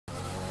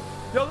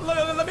Yo,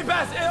 let me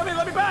pass.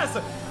 Let me pass.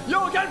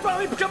 Yo, get in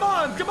front of me. Come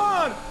on, come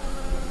on.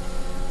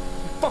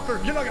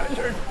 Fucker, you're not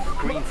gonna.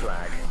 Green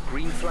flag.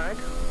 Green flag.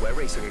 We're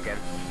racing again.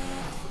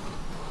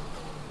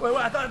 Wait,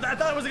 I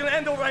thought it was gonna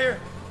end over right here.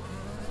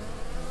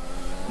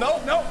 No.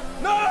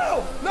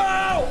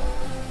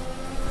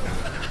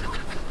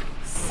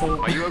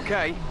 Are you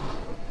okay?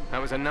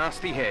 That was a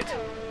nasty hit.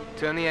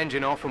 Turn the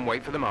engine off and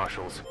wait for the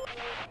marshals.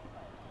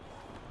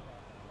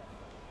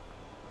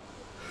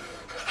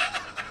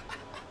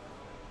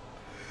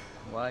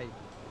 Why?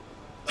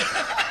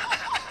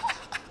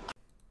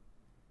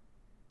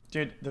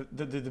 Dude,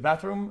 the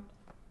bathroom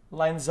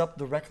lines up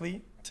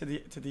directly to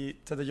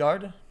the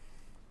yard,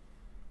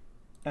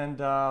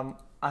 and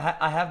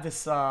I have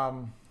this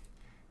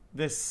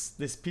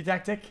this P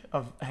tactic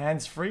of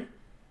hands free,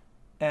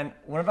 and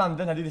whenever I'm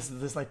done, I do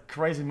this like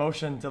crazy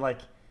motion to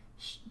like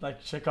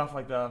shake off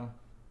like the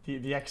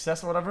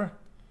excess or whatever,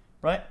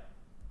 right?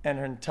 And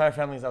her entire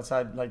family is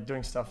outside like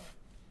doing stuff.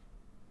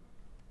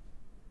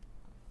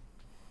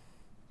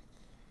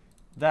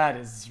 That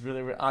is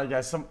really weird. You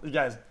guys.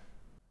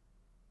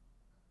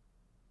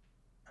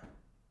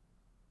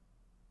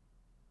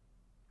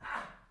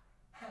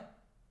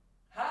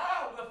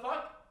 How the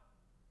fuck?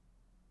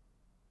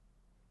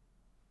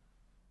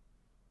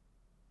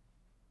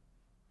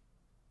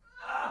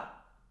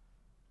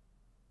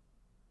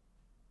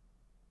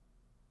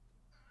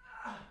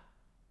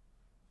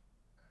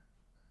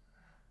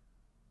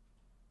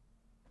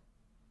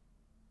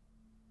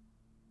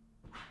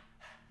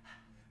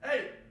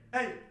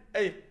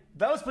 Hey,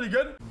 that was pretty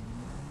good.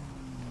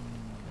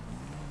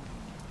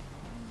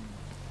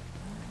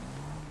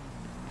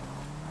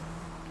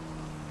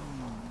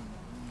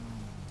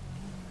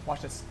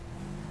 Watch this.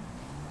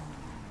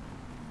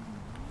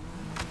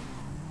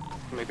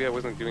 Maybe I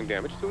wasn't doing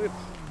damage to it.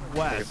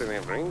 What? I guess I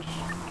didn't have range.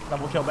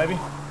 Double kill, baby.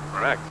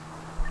 Correct.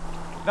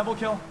 Double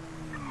kill.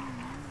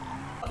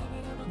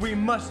 We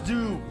must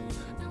do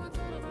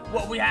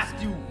what we have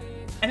to.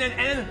 And then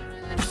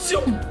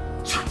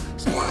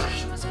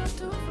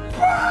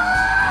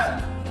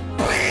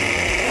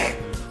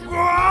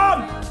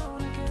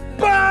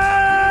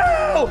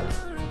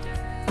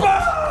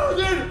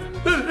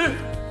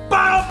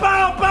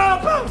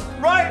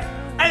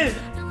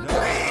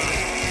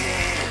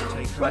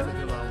right?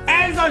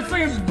 And as I'm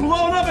freaking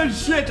blown up and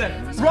shit,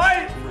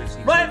 right?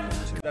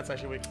 That's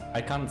actually weak.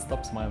 I can't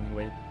stop smiling,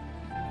 wait.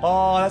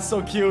 Oh, that's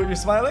so cute. You're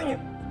smiling?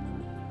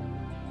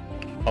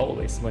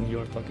 Always when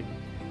you're talking.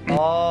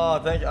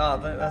 Oh, thank you.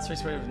 That's very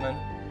sweet, man.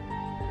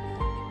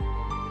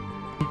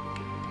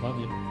 Love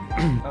you.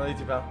 I love you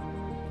too, pal.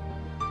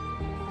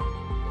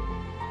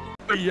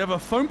 Wait, you have a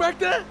phone back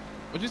there?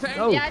 What'd you say?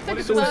 No. Yeah, I took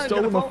his phone.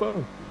 Stolen my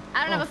phone.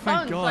 I don't have a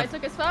phone, so I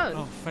took his phone.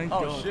 Oh, thank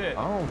Oh, God. shit.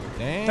 Oh,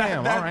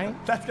 damn. All right.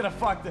 That's gonna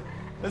fuck.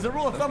 There's a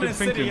rule of thumb in the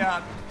city.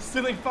 thinking.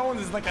 Stealing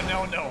phones is like a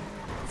no-no.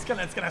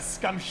 It's gonna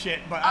scum shit,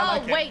 but I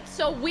like it. Oh, wait,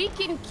 so we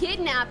can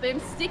kidnap him,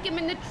 stick him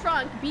in the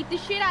trunk, beat the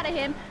shit out of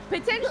him,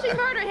 potentially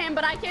murder him,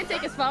 but I can't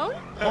take his phone?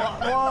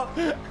 Well,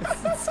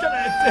 it's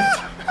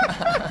gonna...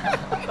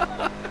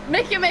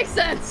 Make it make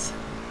sense.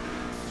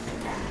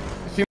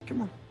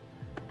 Come on.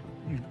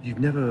 You've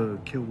never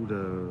killed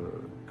a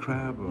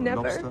crab or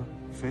Never. lobster,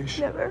 fish?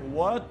 Never.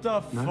 What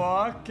the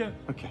fuck?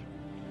 Okay.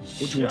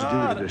 What do you want to do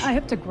with the dish? I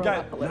have to grow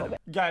up a little bit.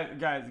 Guys.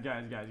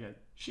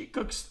 She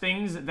cooks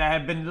things that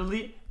have been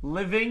literally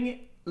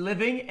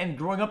living and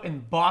growing up in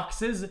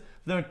boxes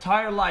their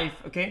entire life,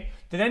 okay?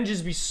 To then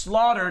just be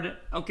slaughtered,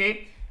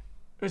 okay?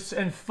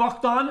 And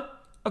fucked on,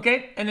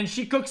 okay? And then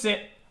she cooks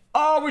it.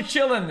 Oh, we're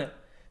chilling.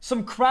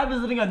 Some crab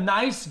is living a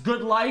nice,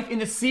 good life in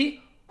the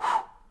sea.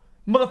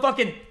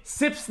 Motherfucking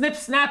sip, snip,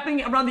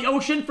 snapping around the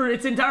ocean for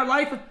its entire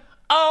life.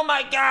 Oh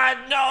my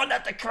God, no,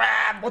 not the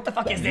crab. What the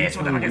fuck is this?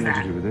 What the fuck is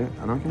that?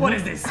 What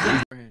is this?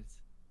 I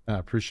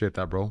appreciate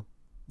that, bro.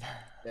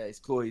 Yeah, he's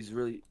cool. He's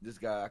really this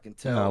guy. I can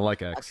tell. Yeah, I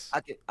like X.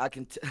 I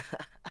can.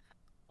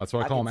 That's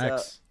why I call him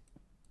X.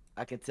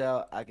 I can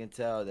tell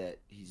that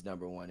he's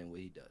 #1 in what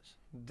he does.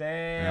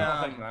 Damn.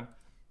 Yeah. Thank you, man.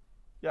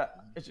 Yeah,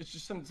 it's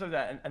just some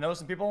that, and I know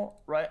some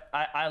people, right?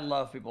 I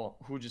love people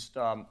who just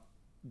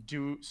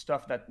do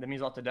stuff that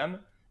means a lot to them,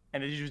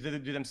 and they just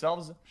do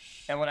themselves.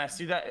 And when I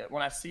see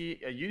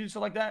you do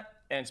stuff like that,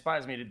 it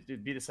inspires me to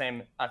be the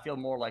same. I feel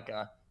more like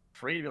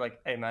free to be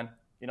like, hey man,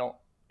 you know,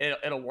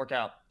 it'll work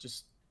out.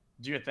 Just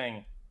do your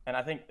thing. And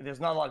I think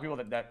there's not a lot of people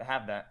that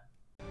have that.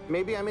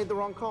 Maybe I made the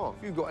wrong call.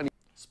 If you've got any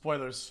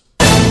spoilers.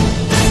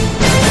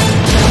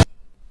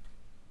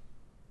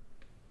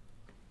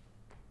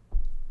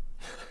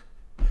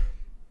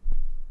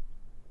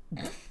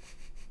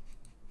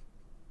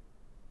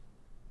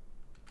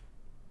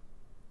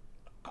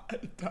 I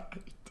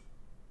died.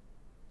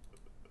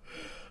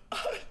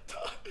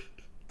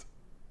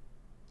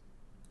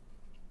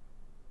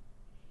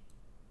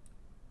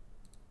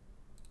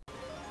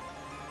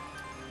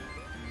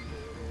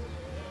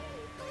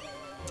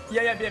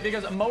 Yeah,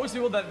 because most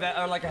people that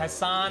are like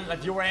Hassan,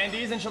 like your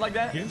Andes and shit like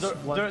that,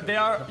 they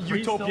are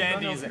utopia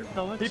Andes.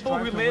 People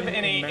who live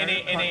in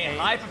a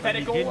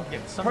hypothetical,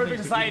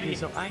 perfect society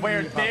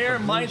where their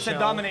mindset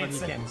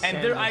dominates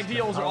and their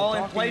ideals are all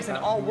in place and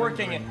all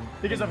working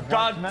because of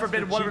God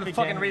forbid whatever the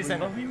fucking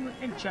reason.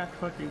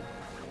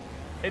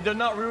 They're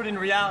not rooted in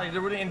reality,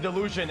 they're rooted in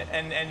delusion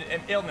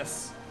and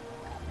illness.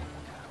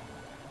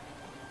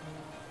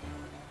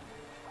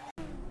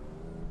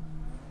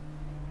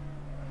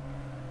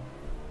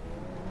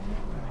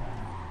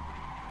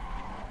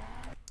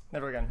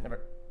 Never again,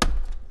 never.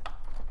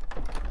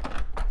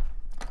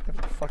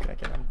 Never fucking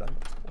again, I'm done.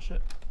 That's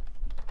bullshit.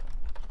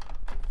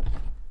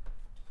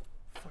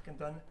 Fucking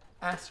done.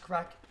 Ass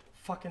crack,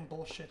 fucking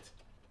bullshit.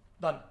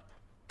 Done.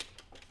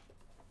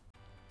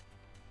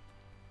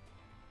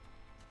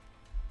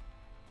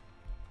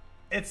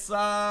 It's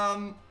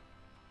a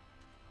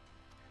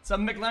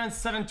McLaren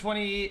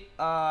 720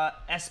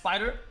 S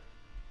Spider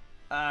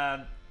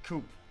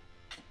coupe.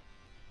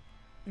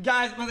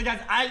 Guys,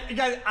 I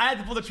had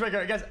to pull the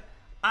trigger. Guys,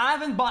 I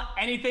haven't bought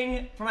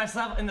anything for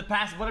myself in the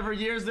past whatever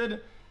years, dude.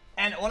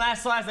 And when I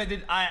saw it,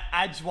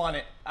 I just want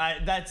it.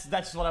 That's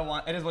just what I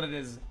want. It is what it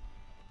is.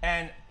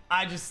 And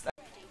I just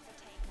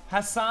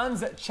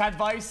Hassan's chat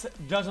advice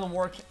doesn't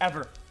work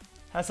ever.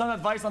 Hassan's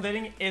advice on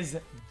dating is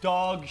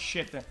dog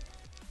shit.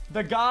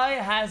 The guy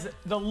has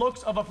the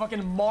looks of a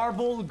fucking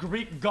marble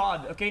Greek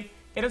god, okay?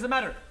 It doesn't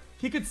matter.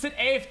 He could sit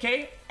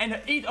AFK and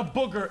eat a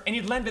booger and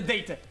he'd land a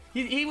date.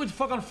 He would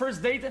fuck on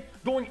first date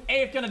going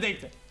AFK on a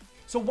date.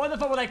 So why the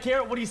fuck would I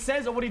care what he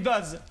says or what he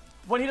does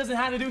when he doesn't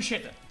have to do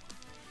shit?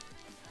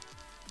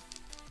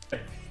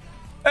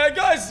 Hey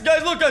guys,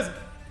 look at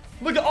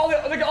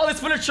all this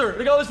furniture.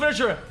 Look at all this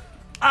furniture.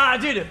 Ah,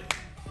 dude,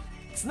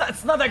 it's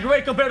not that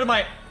great compared to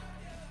my.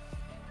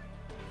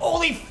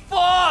 Holy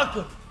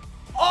fuck!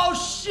 Oh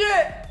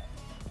shit!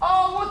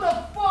 Oh, what the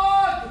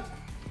fuck?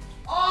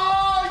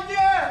 Oh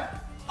yeah!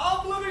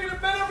 I'm living in the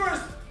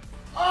metaverse.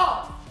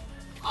 Oh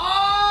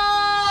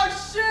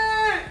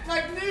shit!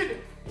 Like, dude.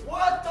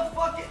 What the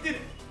fuck, dude?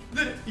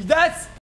 That's